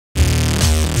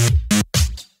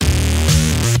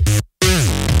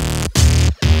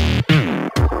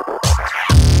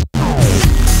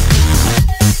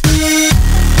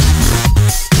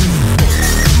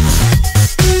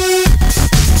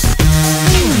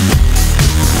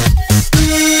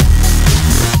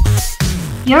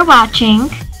You're watching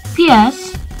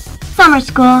PS Summer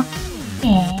School.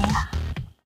 Yeah.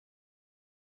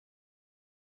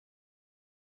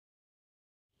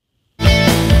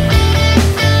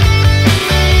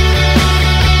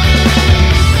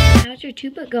 How's your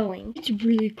tuba going? It's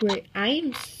really great. I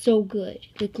am so good.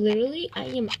 Like literally, I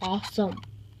am awesome.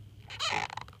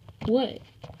 What?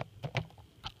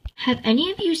 Have any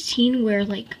of you seen where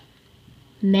like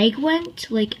Meg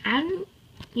went? Like I don't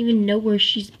even know where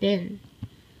she's been.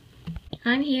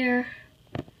 I'm here.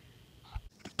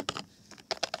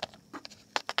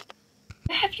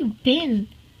 Where have you been?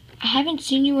 I haven't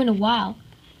seen you in a while.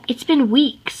 It's been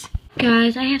weeks.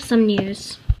 Guys, I have some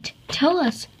news. Tell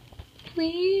us,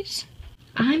 please.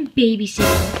 I'm babysitting.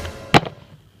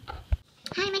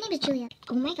 Hi, my name is Julia.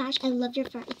 Oh my gosh, I love your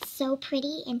fur. It's so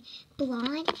pretty and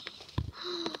blonde.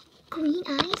 Green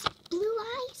eyes, blue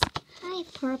eyes. Hi,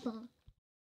 purple.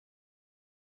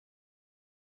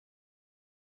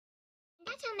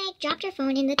 That's how Meg dropped her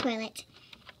phone in the toilet.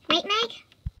 Right, Meg?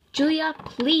 Julia,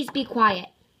 please be quiet.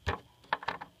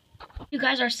 You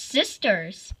guys are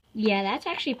sisters. Yeah, that's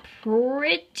actually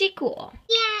pretty cool.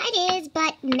 Yeah, it is,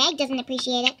 but Meg doesn't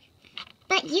appreciate it.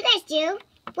 But you guys do.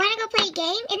 Wanna go play a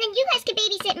game? And then you guys can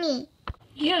babysit me.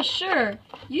 Yeah, sure.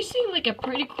 You seem like a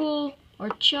pretty cool or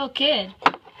chill kid.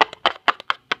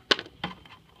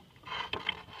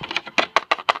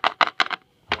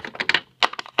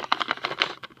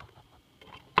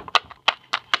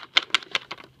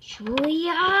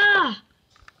 Julia!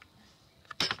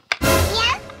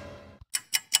 Yeah?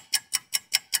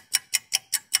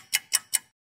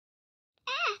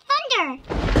 Thunder!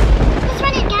 Let's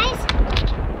run it, guys.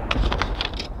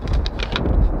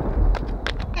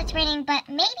 It's raining, but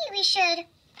maybe we should.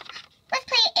 Let's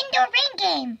play an indoor rain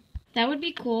game. That would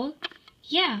be cool.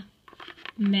 Yeah.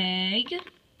 Meg?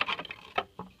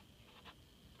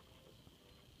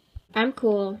 I'm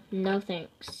cool. No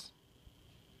thanks.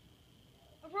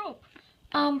 A rope.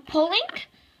 Pulling?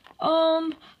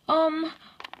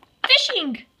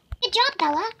 Fishing. Good job,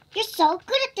 Bella. You're so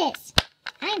good at this.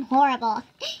 I'm horrible.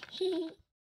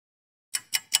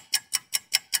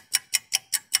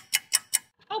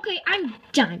 Okay, I'm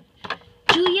done.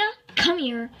 Julia, come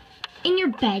here. In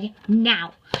your bed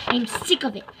now. I'm sick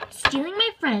of it. Stealing my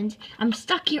friend. I'm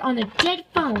stuck here on a dead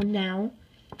phone now.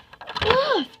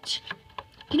 What?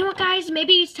 You know what, guys?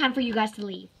 Maybe it's time for you guys to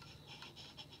leave.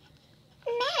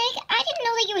 Meg, I didn't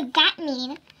know that you were that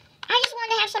mean. I just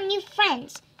wanted to have some new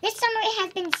friends. This summer it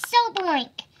has been so boring.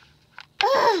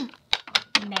 Ugh.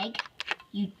 Meg,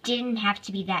 you didn't have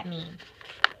to be that mean.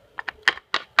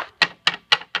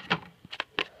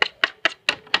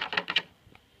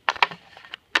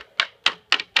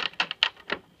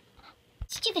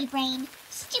 Stupid brain.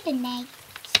 Stupid Meg.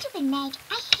 Stupid Meg.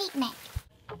 I hate Meg.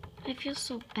 I feel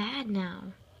so bad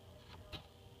now.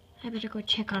 I better go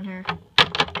check on her.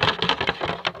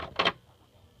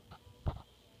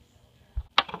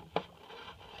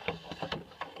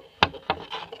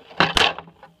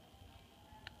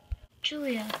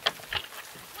 Julia.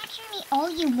 Lecture me all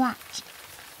you want.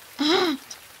 Ugh.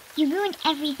 You ruined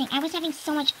everything. I was having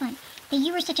so much fun, but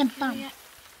you were such a bum. Julia,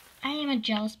 I am a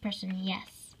jealous person,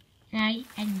 yes. And I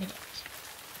admit it.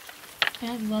 But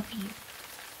I love you.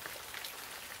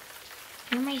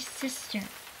 You're my sister.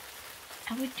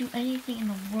 I would do anything in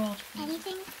the world for you.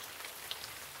 Anything?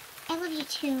 I love you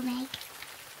too, Meg.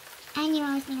 I knew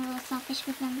I was being a little selfish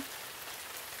with them.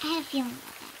 I had a feeling about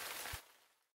that.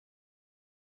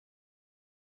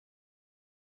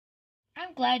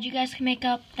 I'm glad you guys can make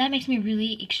up. That makes me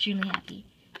really extremely happy.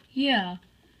 Yeah.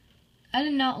 I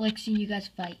did not like seeing you guys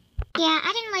fight. Yeah,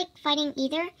 I didn't like fighting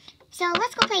either. So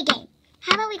let's go play a game.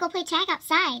 How about we go play tag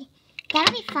outside?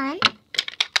 That'll be fun.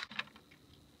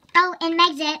 Oh, and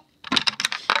Meg's it.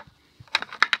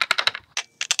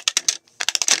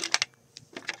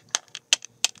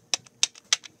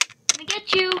 Let me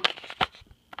get you.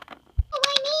 Oh,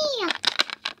 why me?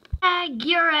 Tag,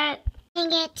 you're it.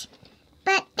 Dang it.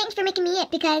 But thanks for making me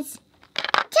it because...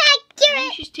 Tag, you're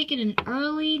it. She's taking an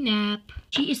early nap.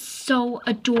 She is so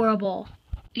adorable.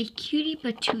 A cutie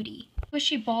patootie.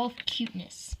 Squishy ball of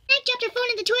cuteness. Meg dropped her phone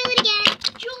in the toilet again.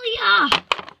 Julia!